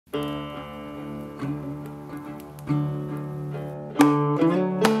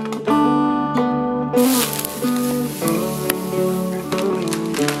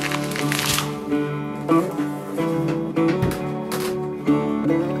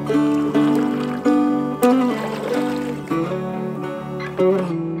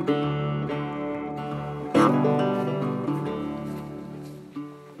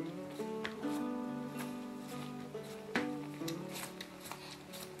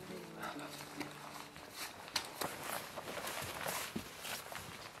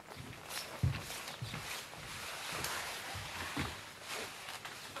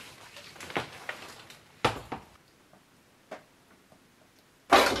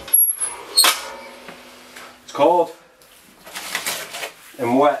It's cold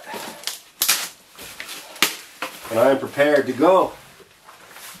and wet, and I am prepared to go.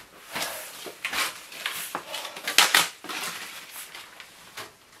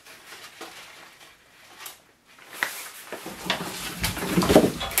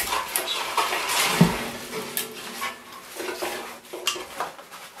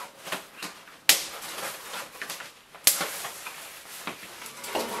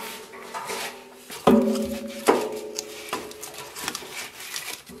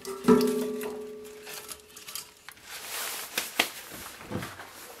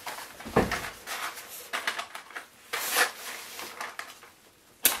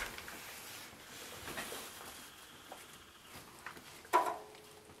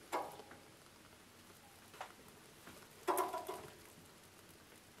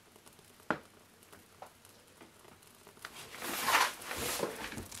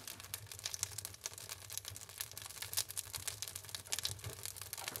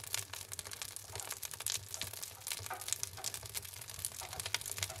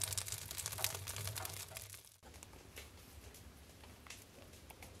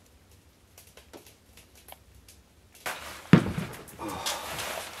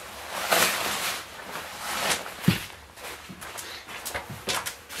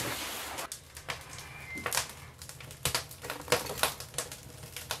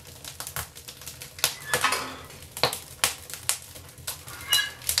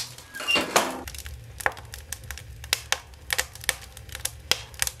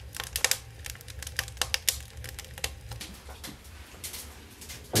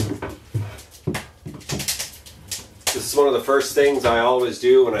 This is one of the first things I always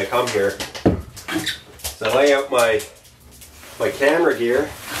do when I come here. So I lay out my camera gear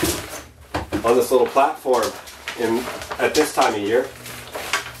on this little platform at this time of year.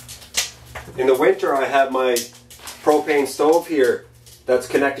 In the winter I have my propane stove here that's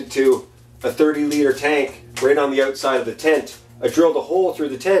connected to a 30-liter tank right on the outside of the tent. I drilled a hole through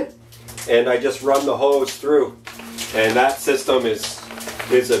the tent and I just run the hose through. And that system is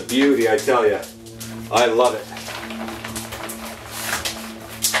a beauty, I tell you. I love it.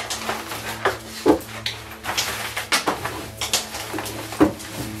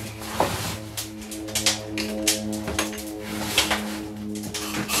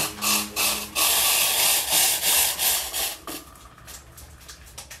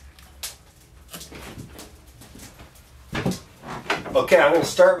 Okay, I'm going to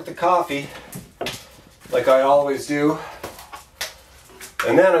start with the coffee, like I always do,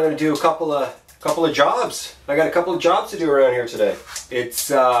 and then I'm going to do a couple of jobs. I got a couple of jobs to do around here today. It's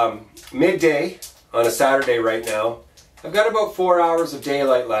midday on a Saturday right now. I've got about 4 hours of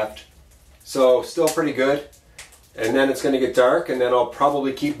daylight left, so still pretty good. And then it's going to get dark, and then I'll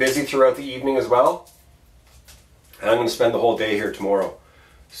probably keep busy throughout the evening as well. And I'm going to spend the whole day here tomorrow.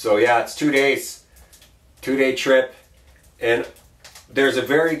 So yeah, it's 2 days, 2-day trip, and there's a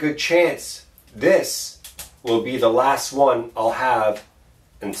very good chance this will be the last one I'll have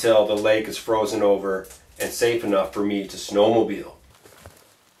until the lake is frozen over and safe enough for me to snowmobile.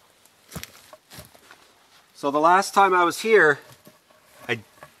 So the last time I was here, I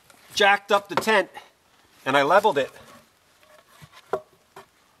jacked up the tent and I leveled it.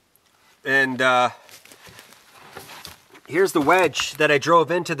 And here's the wedge that I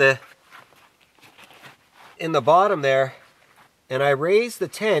drove into in the bottom there. And I raised the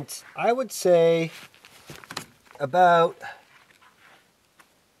tent, I would say, about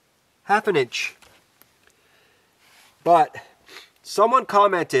half an inch. But someone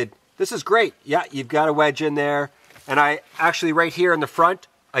commented, this is great. Yeah, you've got a wedge in there. And I actually, right here in the front,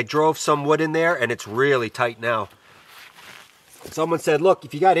 I drove some wood in there and it's really tight now. Someone said, look,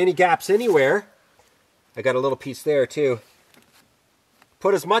 if you got any gaps anywhere, I got a little piece there too.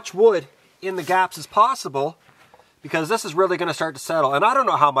 Put as much wood in the gaps as possible, because this is really going to start to settle. And I don't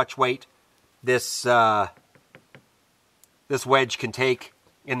know how much weight this wedge can take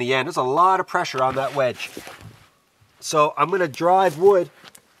in the end. There's a lot of pressure on that wedge. So I'm going to drive wood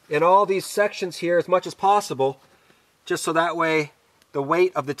in all these sections here as much as possible, just so that way the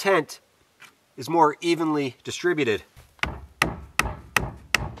weight of the tent is more evenly distributed.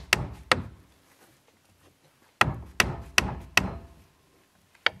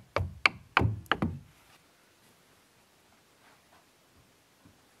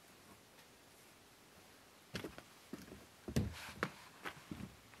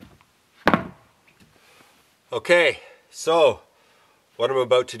 Okay, so what I'm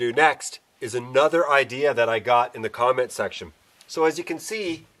about to do next is another idea that I got in the comment section. So as you can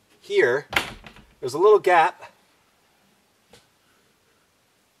see here, there's a little gap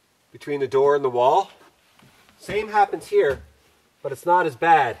between the door and the wall. Same happens here, but it's not as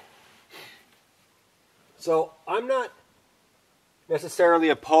bad. So I'm not necessarily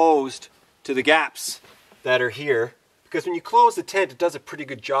opposed to the gaps that are here, because when you close the tent, it does a pretty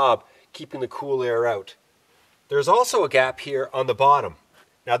good job keeping the cool air out. There's also a gap here on the bottom.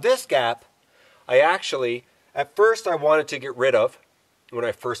 Now this gap, I actually, at first I wanted to get rid of when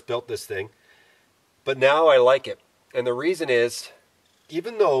I first built this thing, but now I like it. And the reason is,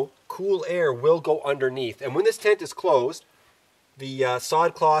 even though cool air will go underneath, and when this tent is closed, the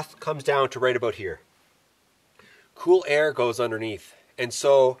sod cloth comes down to right about here. Cool air goes underneath. And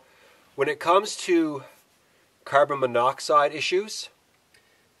so when it comes to carbon monoxide issues,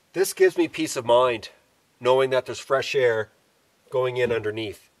 this gives me peace of mind knowing that there's fresh air going in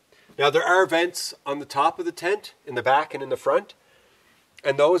underneath. Now there are vents on the top of the tent, in the back and in the front,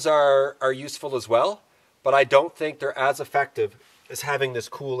 and those are useful as well, but I don't think they're as effective as having this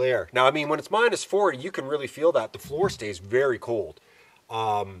cool air. Now, I mean, when it's -40, you can really feel that. The floor stays very cold.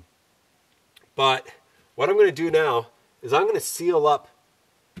 But what I'm going to do now is I'm going to seal up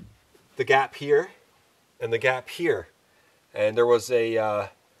the gap here and the gap here. And there was a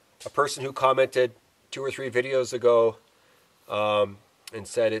person who commented 2 or 3 videos ago and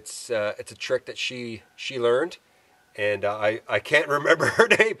said it's a trick that she learned, and I can't remember her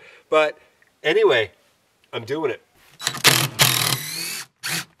name, but anyway, I'm doing it.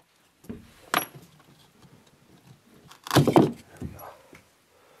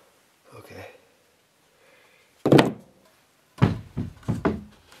 Okay.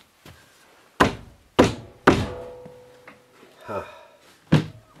 Huh.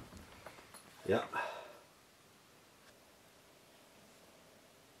 Yeah.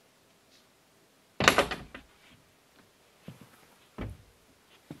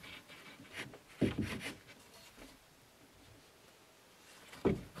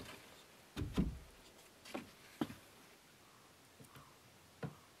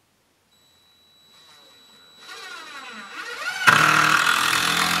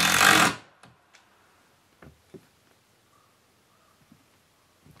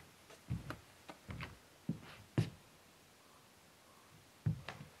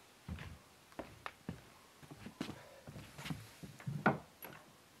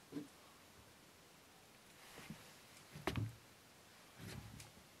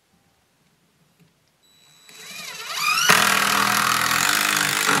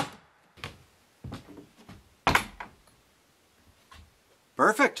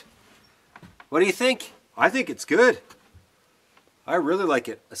 Perfect. What do you think? I think it's good. I really like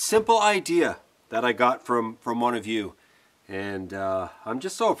it. A simple idea that I got from one of you. And I'm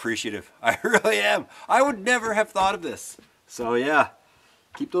just so appreciative. I really am. I would never have thought of this. So yeah,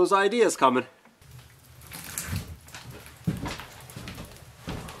 keep those ideas coming.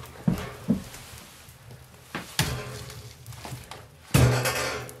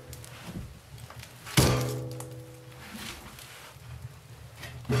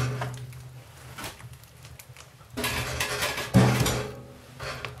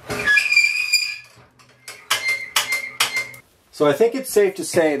 So I think it's safe to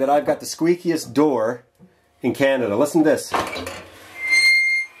say that I've got the squeakiest door in Canada. Listen to this.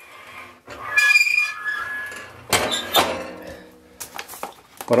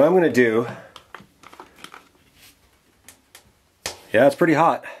 What I'm going to do, yeah, it's pretty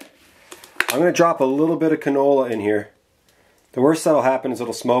hot. I'm going to drop a little bit of canola in here. The worst that'll happen is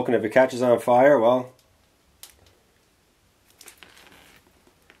it'll smoke, and if it catches on fire, well,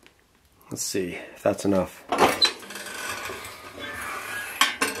 let's see if that's enough.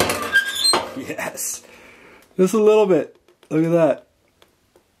 Yes, just a little bit. Look at that.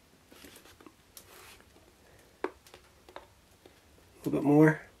 A little bit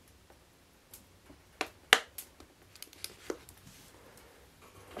more.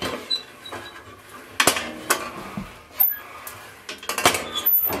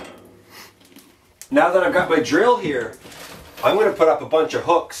 Now that I've got my drill here, I'm going to put up a bunch of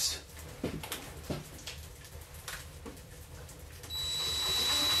hooks.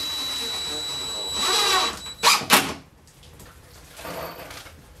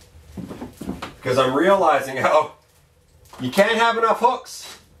 Because I'm realizing how you can't have enough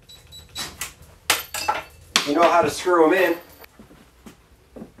hooks. You know how to screw them in.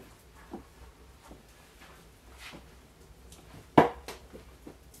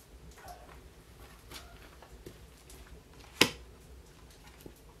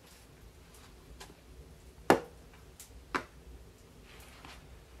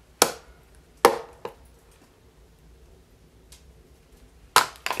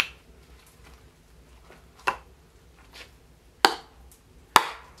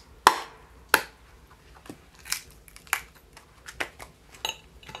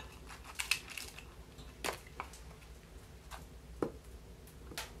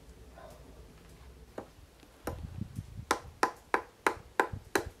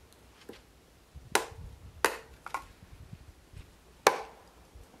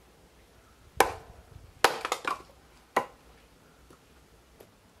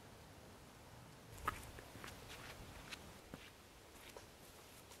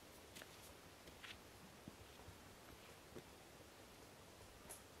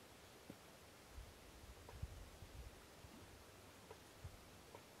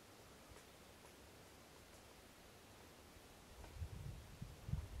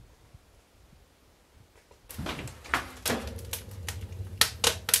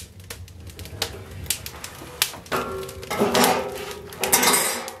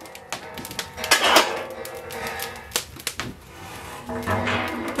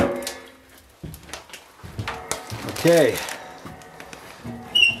 Okay,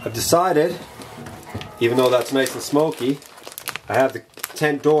 I've decided, even though that's nice and smoky, I have the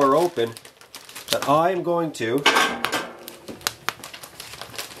tent door open, that I am going to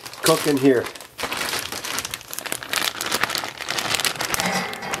cook in here.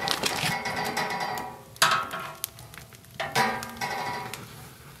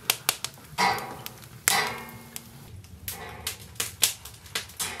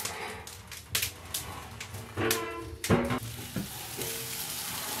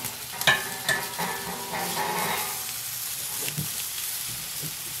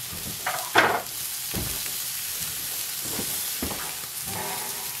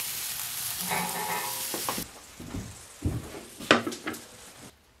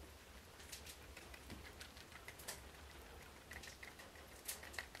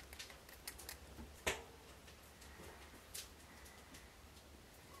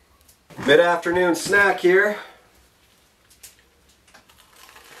 Mid-afternoon snack here.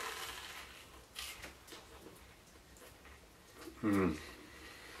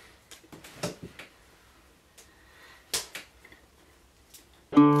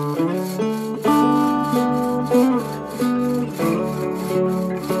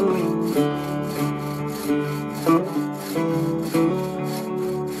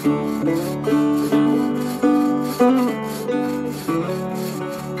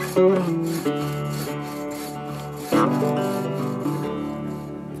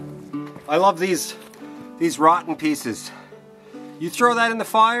 I love these rotten pieces. You throw that in the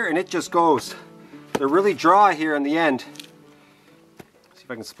fire and it just goes. They're really dry here in the end. Let's see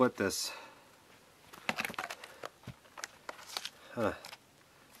if I can split this. Huh.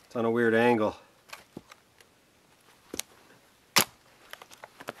 It's on a weird angle.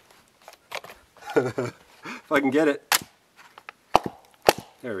 If I can get it.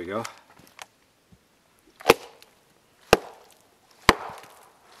 There we go.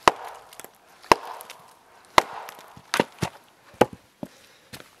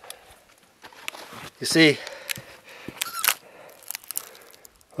 You see,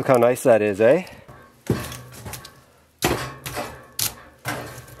 look how nice that is, eh?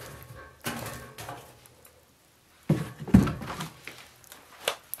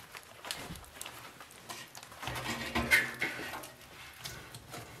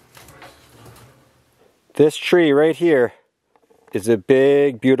 This tree right here is a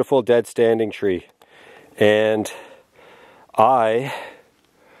big, beautiful, dead standing tree. And I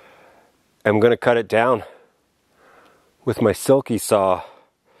am going to cut it down with my silky saw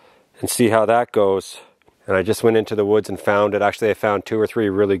and see how that goes. And I just went into the woods and found it. Actually, I found 2 or 3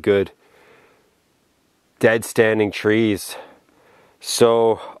 really good dead standing trees.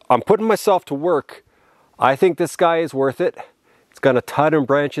 So I'm putting myself to work. I think this guy is worth it. It's got a ton of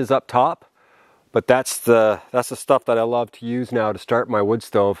branches up top, but that's the stuff that I love to use now to start my wood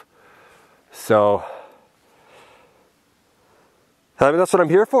stove. So I mean, that's what I'm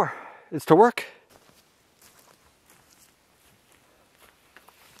here for. Is to work.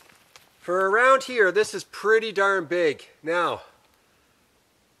 For around here, this is pretty darn big. Now,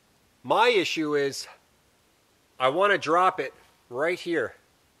 my issue is I want to drop it right here.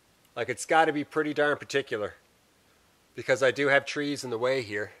 Like, it's got to be pretty darn particular because I do have trees in the way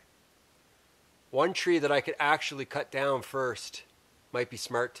here. One tree that I could actually cut down first might be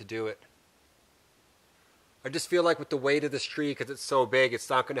smart to do it. I just feel like with the weight of this tree, because it's so big, it's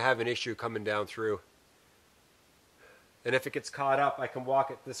not going to have an issue coming down through. And if it gets caught up, I can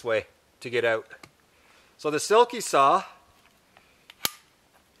walk it this way to get out. So the silky saw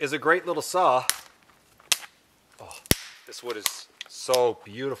is a great little saw. Oh, this wood is so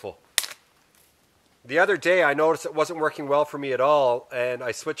beautiful. The other day I noticed it wasn't working well for me at all, and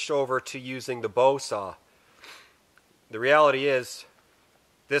I switched over to using the bow saw. The reality is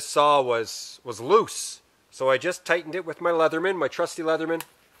this saw was loose. So I just tightened it with my Leatherman, my trusty Leatherman.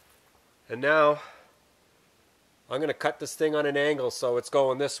 And now I'm going to cut this thing on an angle so it's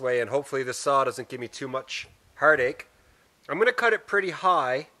going this way, and hopefully the saw doesn't give me too much heartache. I'm going to cut it pretty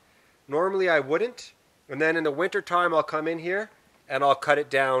high. Normally I wouldn't. And then in the winter time I'll come in here and I'll cut it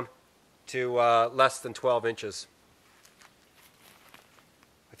down to less than 12 inches.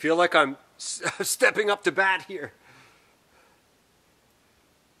 I feel like I'm stepping up to bat here.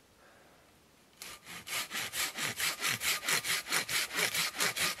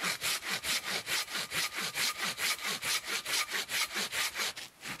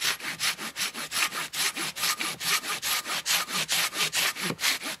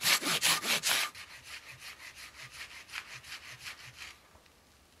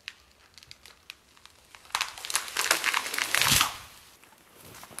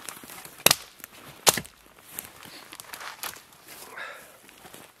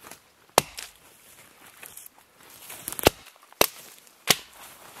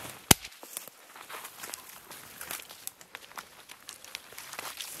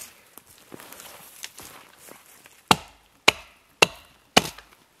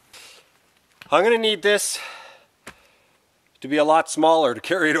 I'm going to need this to be a lot smaller to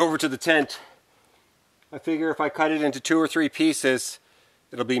carry it over to the tent. I figure if I cut it into 2 or 3 pieces,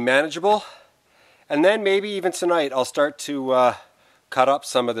 it'll be manageable. And then maybe even tonight I'll start to cut up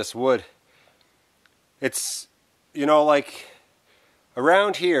some of this wood. It's, you know, like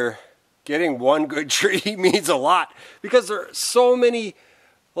around here, getting one good tree means a lot because there are so many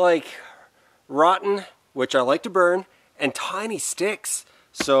like rotten, which I like to burn, and tiny sticks.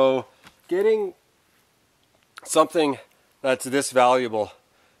 So getting something that's this valuable,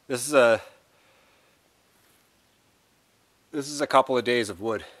 this is a couple of days of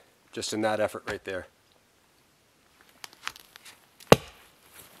wood just in that effort right there.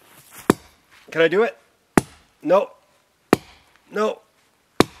 Can I do it? No. No.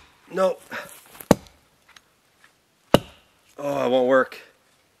 No. Oh, it won't work.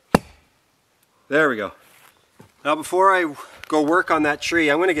 There we go. Now before I go work on that tree,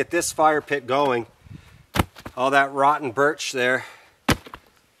 I'm going to get this fire pit going. All that rotten birch there,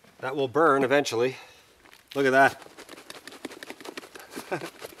 that will burn eventually. Look at that.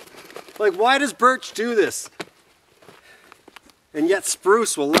 Like, why does birch do this? And yet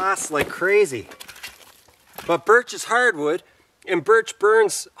spruce will last like crazy. But birch is hardwood, and birch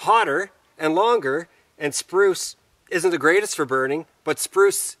burns hotter and longer, and spruce isn't the greatest for burning, but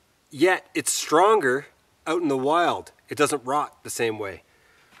spruce, yet it's stronger out in the wild. It doesn't rot the same way.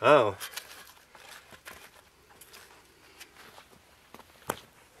 Oh.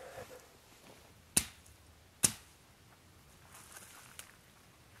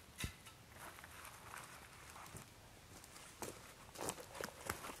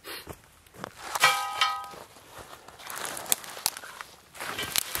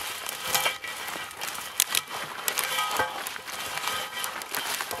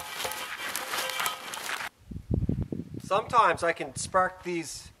 Sometimes I can spark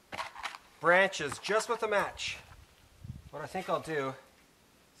these branches just with a match. What I think I'll do,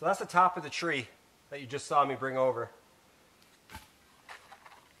 so that's the top of the tree that you just saw me bring over.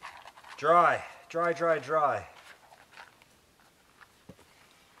 Dry, dry, dry, dry.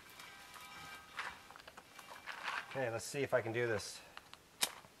 Okay, let's see if I can do this.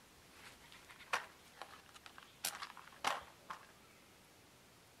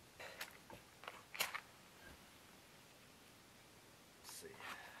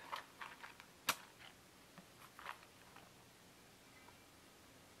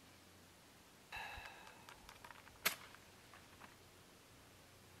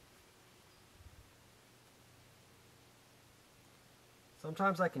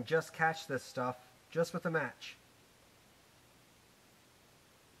 Sometimes I can just catch this stuff just with a match.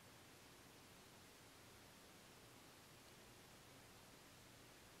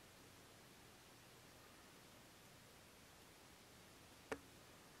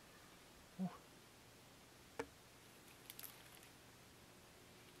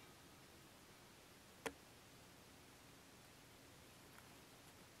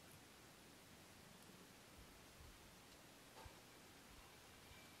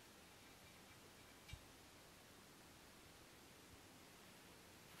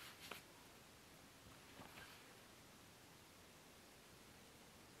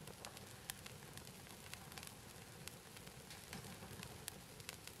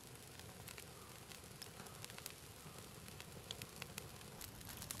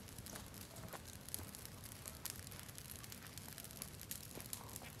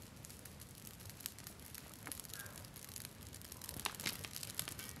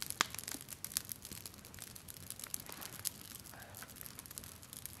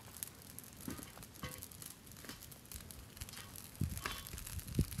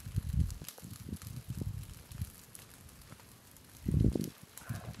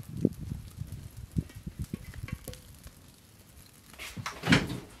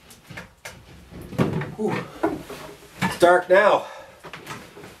 Whew. It's dark now.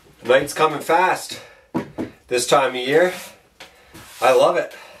 The night's coming fast. This time of year, I love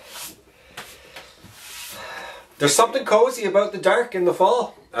it. There's something cozy about the dark in the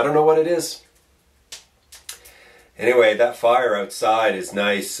fall. I don't know what it is. Anyway, that fire outside is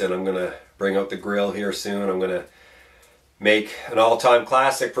nice, and I'm gonna bring out the grill here soon. I'm gonna make an all-time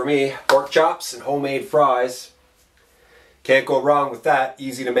classic for me, pork chops and homemade fries. Can't go wrong with that,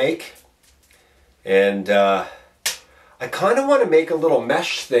 easy to make. And I kind of want to make a little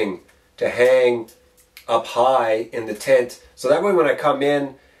mesh thing to hang up high in the tent, so that way when I come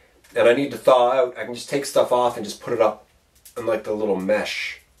in and I need to thaw out, I can just take stuff off and just put it up in like the little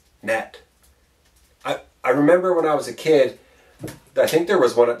mesh net. I remember when I was a kid, I think there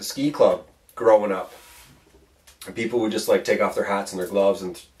was one at the ski club growing up. And people would just like take off their hats and their gloves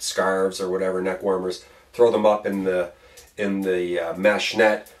and scarves or whatever, neck warmers, throw them up in the mesh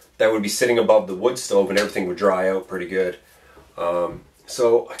net that would be sitting above the wood stove, and everything would dry out pretty good.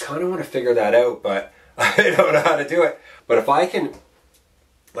 So I kind of want to figure that out, but I don't know how to do it. But if I can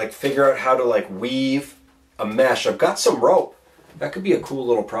like figure out how to like weave a mesh, I've got some rope. That could be a cool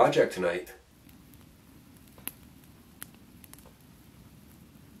little project tonight.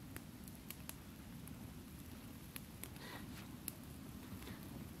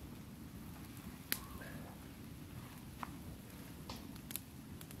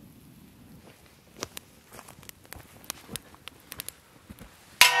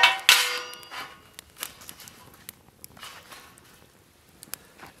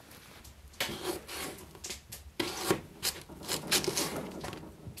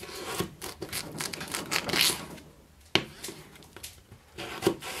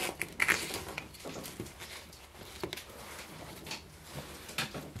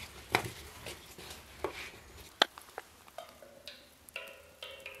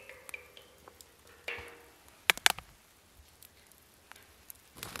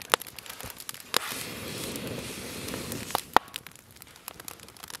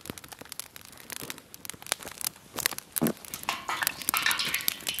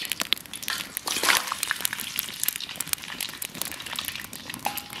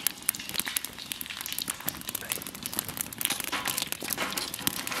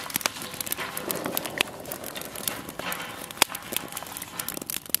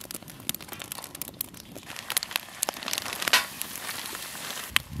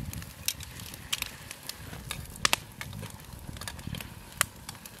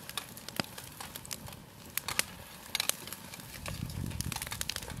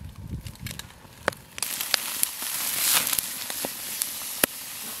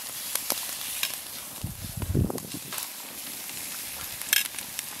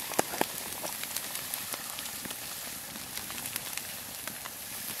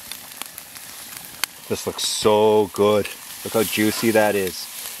 This looks so good. Look how juicy that is.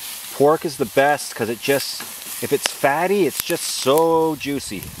 Pork is the best because it just, if it's fatty, it's just so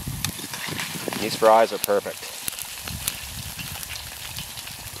juicy. These fries are perfect.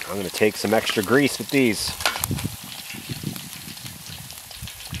 I'm going to take some extra grease with these.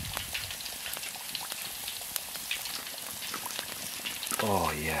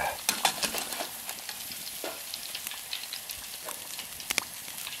 Oh yeah.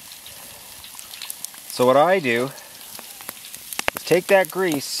 So what I do is take that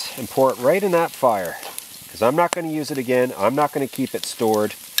grease and pour it right in that fire, because I'm not going to use it again. I'm not going to keep it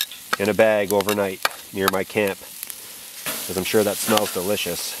stored in a bag overnight near my camp, because I'm sure that smells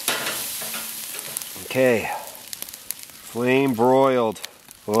delicious. Okay, flame broiled.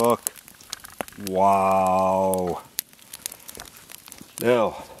 Look, wow.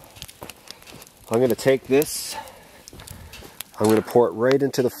 Now I'm going to take this, I'm going to pour it right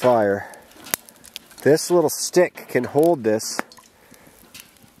into the fire. This little stick can hold this,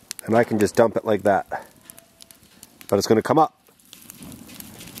 and I can just dump it like that. But it's going to come up.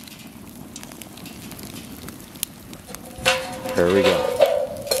 There we go.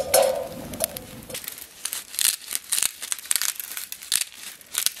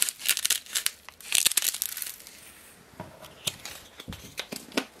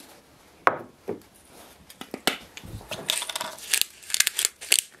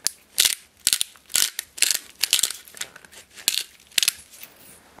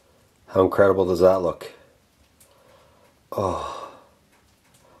 How incredible does that look? Oh,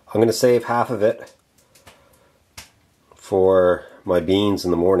 I'm going to save half of it for my beans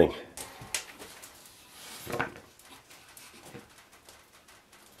in the morning.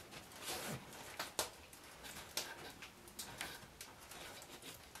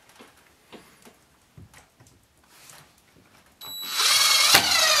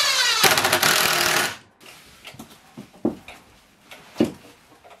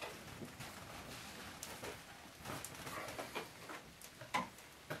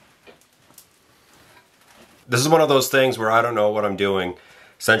 This is one of those things where I don't know what I'm doing.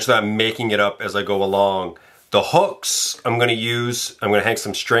 Essentially, I'm making it up as I go along. The hooks I'm going to hang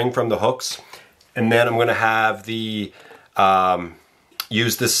some string from the hooks, and then I'm going to have the,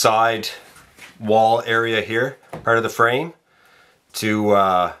 use this side wall area here, part of the frame,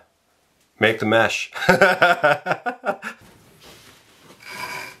 to make the mesh.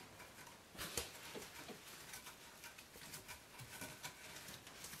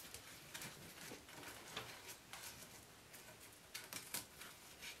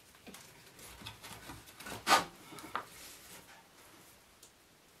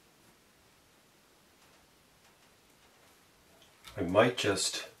 I might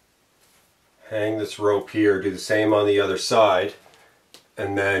just hang this rope here, do the same on the other side,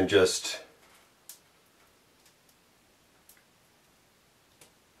 and then just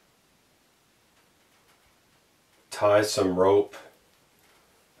tie some rope,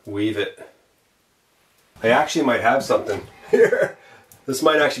 weave it. I actually might have something here. This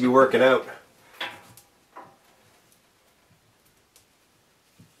might actually be working out.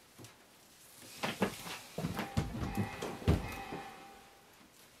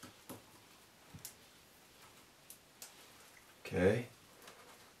 Okay.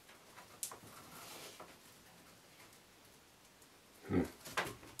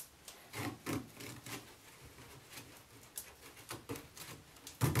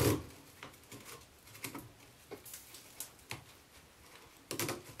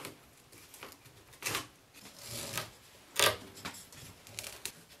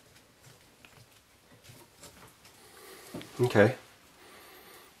 Okay,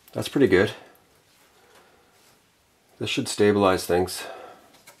 that's pretty good. This should stabilize things.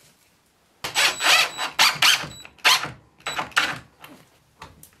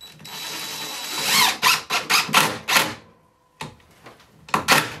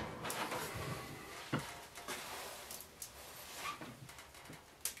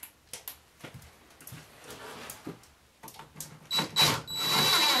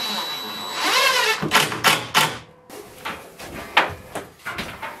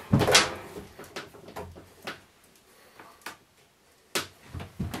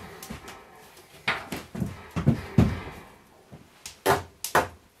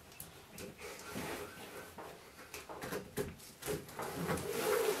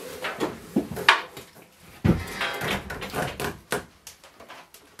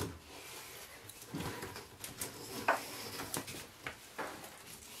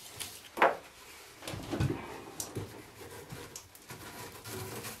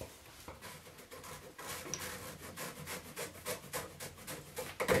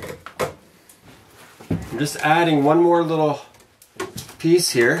 I'm just adding one more little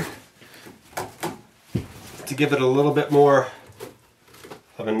piece here to give it a little bit more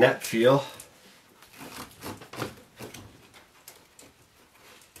of a net feel.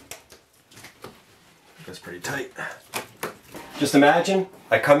 That's pretty tight. Just imagine,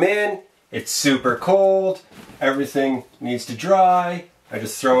 I come in, it's super cold, everything needs to dry, I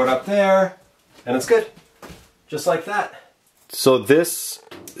just throw it up there, and it's good. Just like that. So this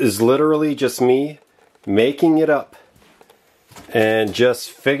is literally just me making it up and just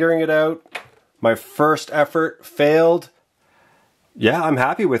figuring it out. My first effort failed. Yeah, I'm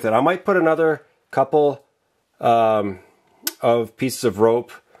happy with it. I might put another couple of pieces of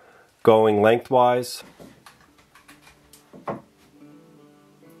rope going lengthwise.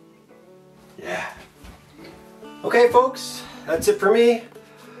 Yeah. Okay, folks, that's it for me.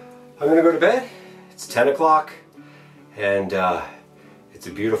 I'm gonna go to bed. It's 10 o'clock and it's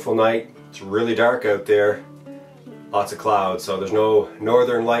a beautiful night. It's really dark out there. Lots of clouds, so there's no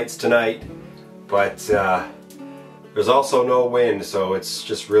northern lights tonight, but there's also no wind, so it's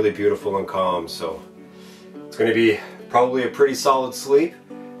just really beautiful and calm. So it's going to be probably a pretty solid sleep,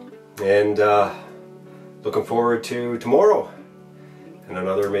 and looking forward to tomorrow and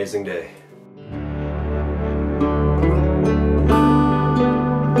another amazing day.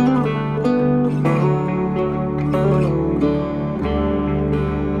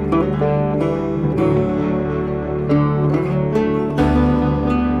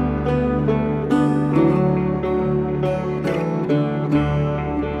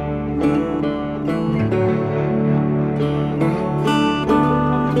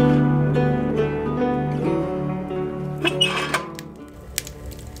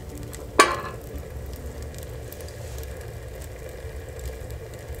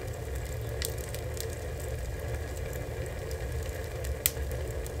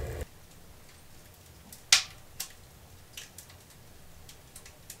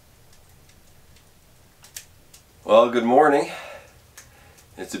 Well, good morning.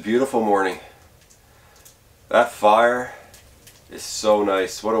 It's a beautiful morning. That fire is so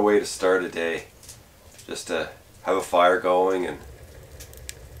nice. What a way to start a day. Just to have a fire going and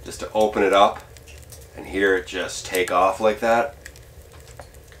just to open it up and hear it just take off like that.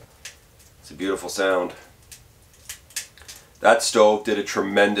 It's a beautiful sound. That stove did a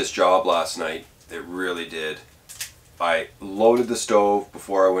tremendous job last night. It really did. I loaded the stove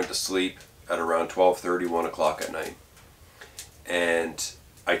before I went to sleep at around 12:30, 1 o'clock at night. And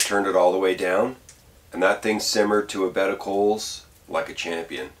I turned it all the way down, and that thing simmered to a bed of coals like a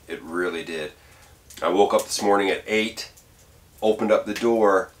champion. It really did. I woke up this morning at 8, opened up the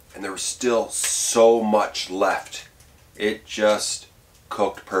door, and there was still so much left it just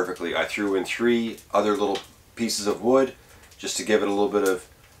cooked perfectly. I threw in 3 other little pieces of wood just to give it a little bit of,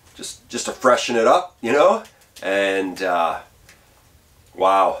 just to freshen it up, you know? And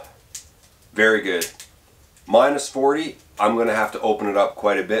wow, very good. Minus 40, I'm going to have to open it up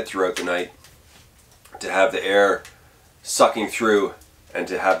quite a bit throughout the night to have the air sucking through and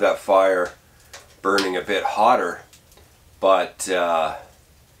to have that fire burning a bit hotter. But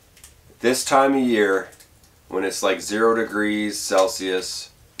this time of year, when it's like 0 degrees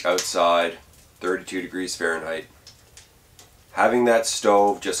Celsius outside, 32 degrees Fahrenheit, having that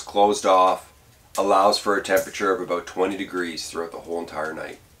stove just closed off allows for a temperature of about 20 degrees throughout the whole entire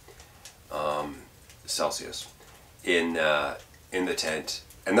night, Celsius, in the tent.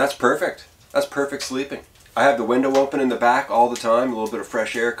 And that's perfect. That's perfect sleeping. I have the window open in the back all the time. A little bit of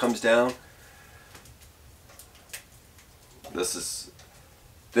fresh air comes down. This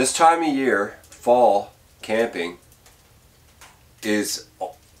time of year, fall camping is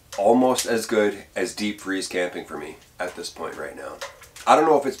almost as good as deep freeze camping for me at this point right now. I don't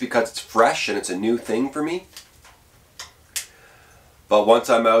know if it's because it's fresh and it's a new thing for me, but once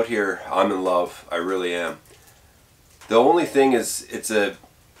I'm out here, I'm in love. I really am. The only thing is, it's an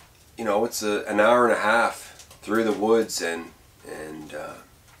hour and a half through the woods and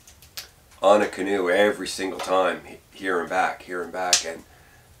on a canoe every single time, here and back. And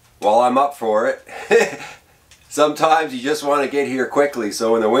while I'm up for it, sometimes you just want to get here quickly.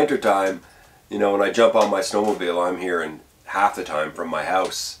 So in the wintertime, you know, when I jump on my snowmobile, I'm here in half the time from my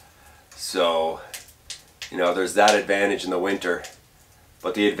house. So, you know, there's that advantage in the winter.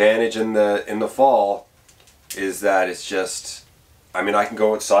 But the advantage in the fall is that it's just, I mean, I can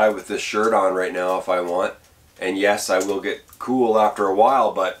go outside with this shirt on right now if I want. And yes, I will get cool after a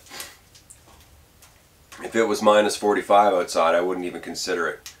while, but if it was minus 45 outside, I wouldn't even consider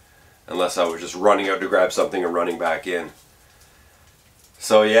it. Unless I was just running out to grab something and running back in.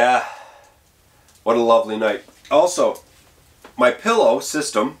 So yeah, what a lovely night. Also, my pillow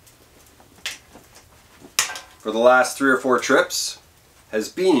system for the last 3 or 4 trips has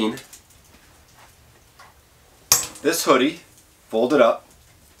been this hoodie folded up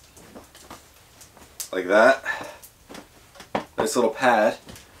like that. Nice little pad.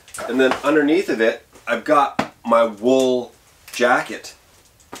 And then underneath of it, I've got my wool jacket.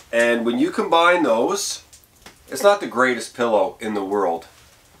 And when you combine those, it's not the greatest pillow in the world.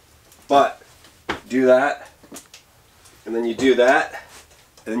 But do that, and then you do that,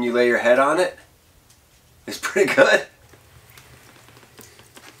 and then you lay your head on it. It's pretty good.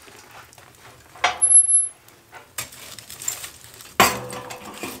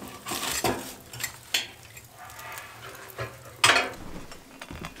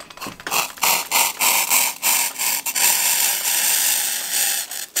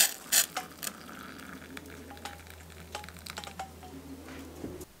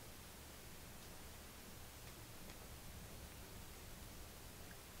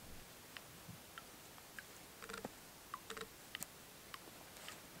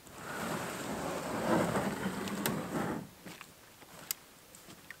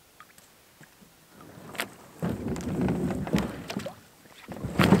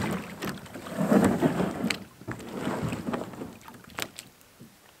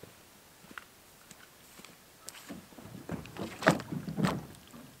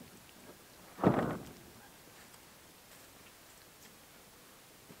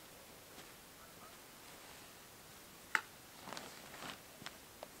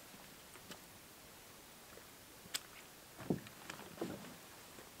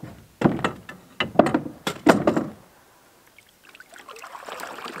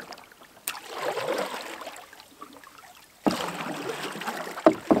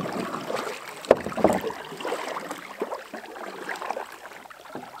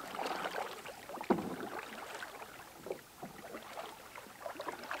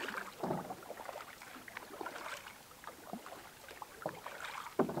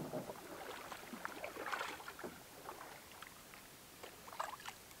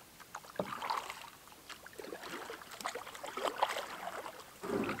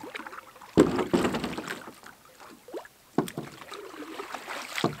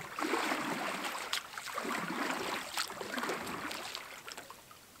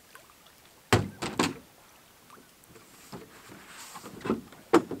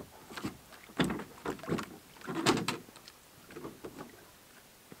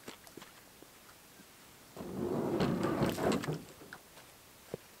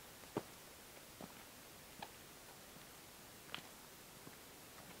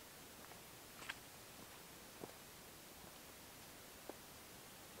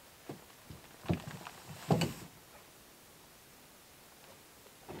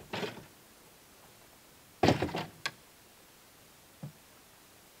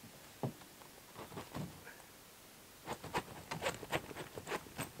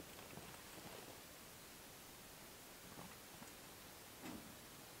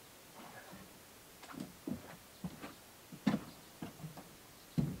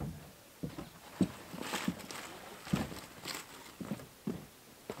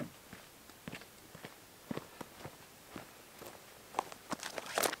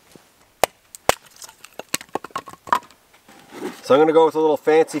 So I'm going to go with a little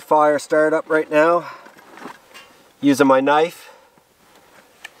fancy fire startup right now, using my knife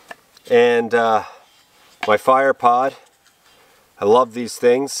and my fire pod. I love these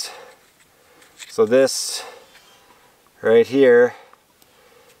things. So this right here,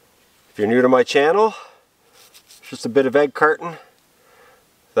 if you're new to my channel, it's just a bit of egg carton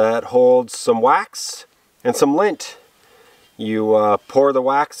that holds some wax and some lint. You pour the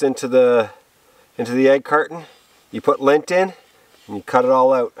wax into the egg carton, you put lint in, and you cut it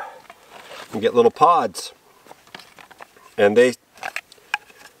all out. You get little pods, and they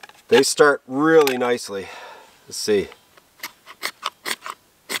start really nicely. Let's see.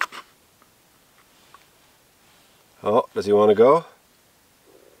 Oh, does he want to go?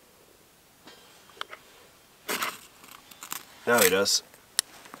 Now he does.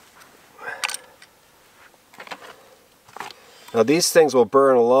 Now these things will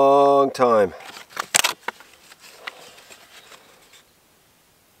burn a long time.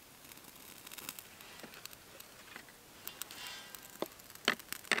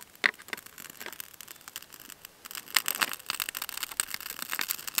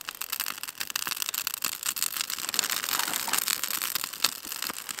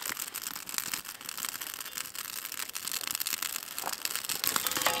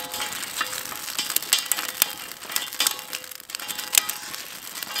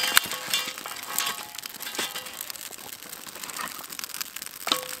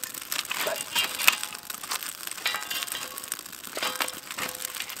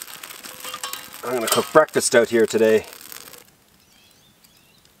 I'm going to cook breakfast out here today.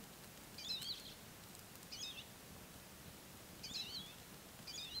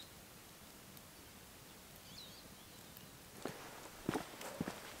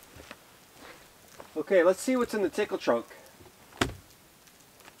 Okay, let's see what's in the tickle trunk.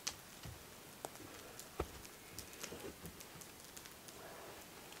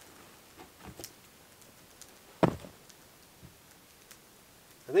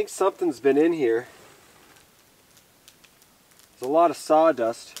 I think something's been in here. There's a lot of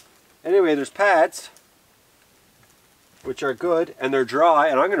sawdust. Anyway, there's pads, which are good, and they're dry,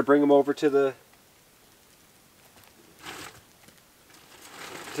 and I'm going to bring them over to the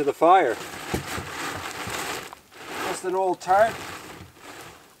fire. Just an old tarp.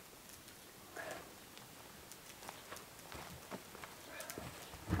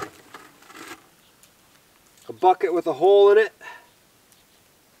 A bucket with a hole in it.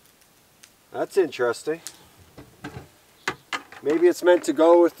 That's interesting. Maybe it's meant to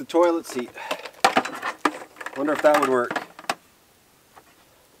go with the toilet seat. Wonder if that would work.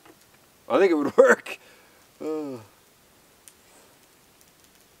 I think it would work.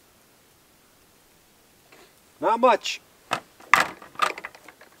 Not much.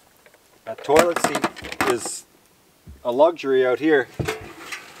 That toilet seat is a luxury out here.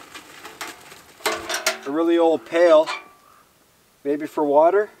 A really old pail, maybe for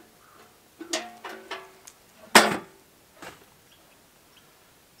water.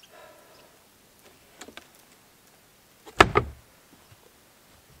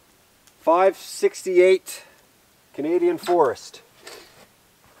 $5.68 Canadian Forest.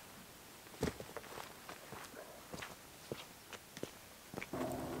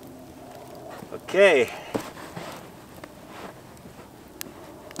 Okay.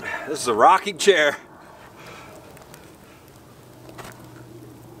 This is a rocking chair.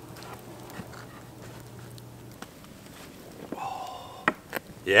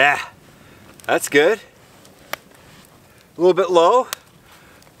 Yeah, that's good. A little bit low,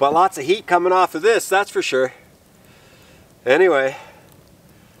 but lots of heat coming off of this, that's for sure. Anyway,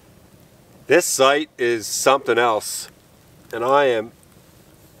 this site is something else, and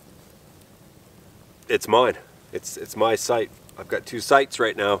it's mine. It's my site. I've got two sites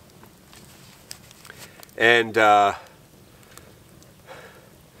right now, and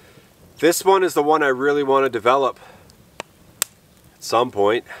this one is the one I really want to develop at some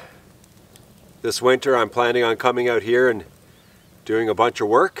point. This winter I'm planning on coming out here and doing a bunch of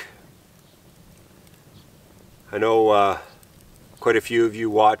work. I know quite a few of you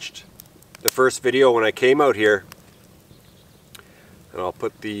watched the first video when I came out here, and I'll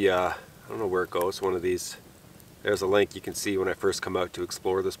put the I don't know where it goes, one of these, there's a link you can see when I first come out to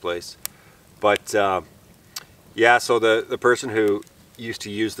explore this place. But yeah, so the person who used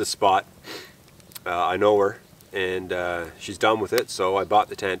to use this spot, I know her, and she's done with it, so I bought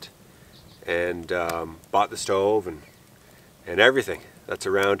the tent and bought the stove and everything that's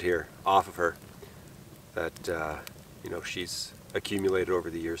around here off of her that you know, she's accumulated over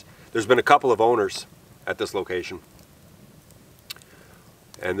the years. There's been a couple of owners at this location,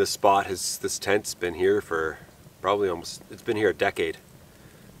 and this tent's been here for probably almost, it's been here a decade.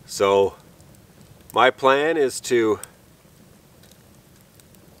 So my plan is to,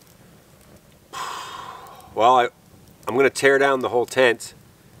 well, I'm going to tear down the whole tent,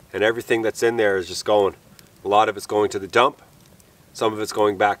 and everything that's in there is just going. A lot of it's going to the dump. Some of it's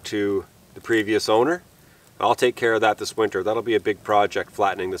going back to the previous owner. I'll take care of that this winter. That'll be a big project,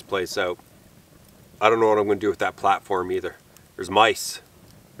 flattening this place out. I don't know what I'm going to do with that platform either. There's mice.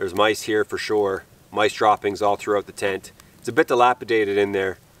 There's mice here for sure. Mice droppings all throughout the tent. It's a bit dilapidated in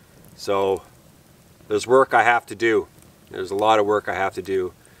there. So there's work I have to do. There's a lot of work I have to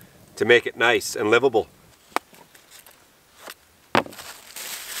do to make it nice and livable.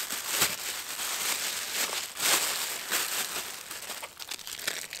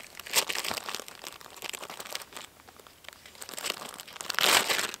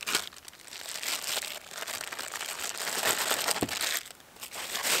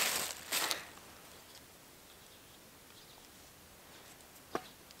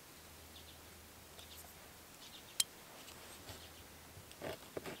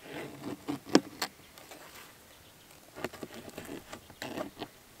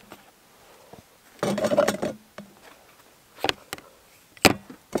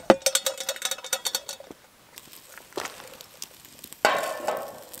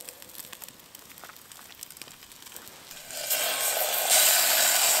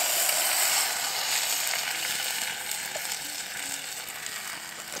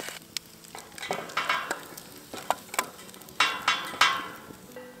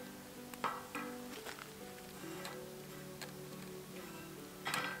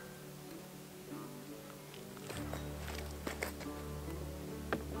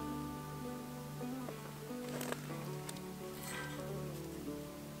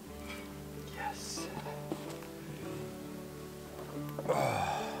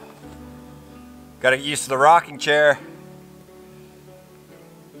 Gotta get used to the rocking chair.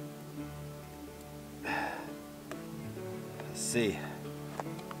 Let's see.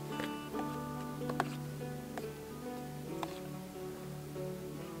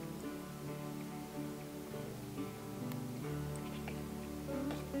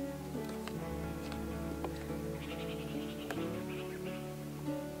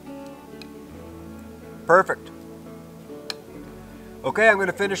 Perfect. Okay, I'm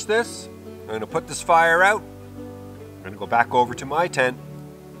gonna finish this. I'm going to put this fire out. I'm going to go back over to my tent.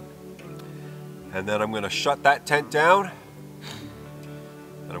 And then I'm going to shut that tent down.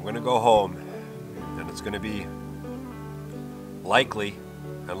 And I'm going to go home. And it's going to be likely,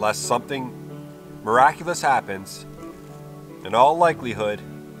 unless something miraculous happens, in all likelihood,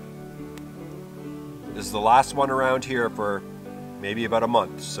 this is the last one around here for maybe about a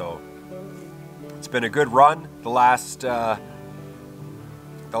month. So it's been a good run the last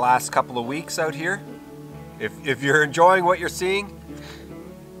couple of weeks out here. If you're enjoying what you're seeing,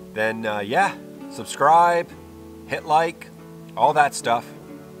 then yeah, subscribe, hit like, all that stuff.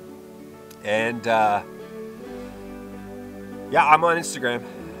 And yeah, I'm on Instagram,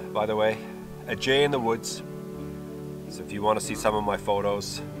 by the way, at Jay in the Woods. So if you want to see some of my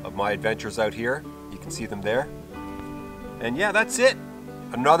photos of my adventures out here, you can see them there. And yeah, that's it.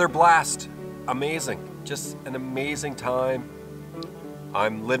 Another blast. Amazing. Just an amazing time.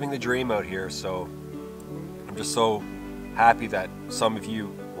 I'm living the dream out here, so I'm just so happy that some of you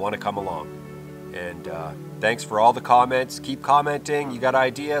want to come along. And thanks for all the comments. Keep commenting. You got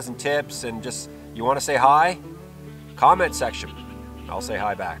ideas and tips, and just you want to say hi? Comment section. I'll say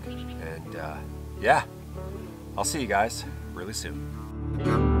hi back. And yeah, I'll see you guys really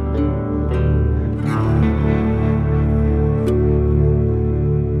soon.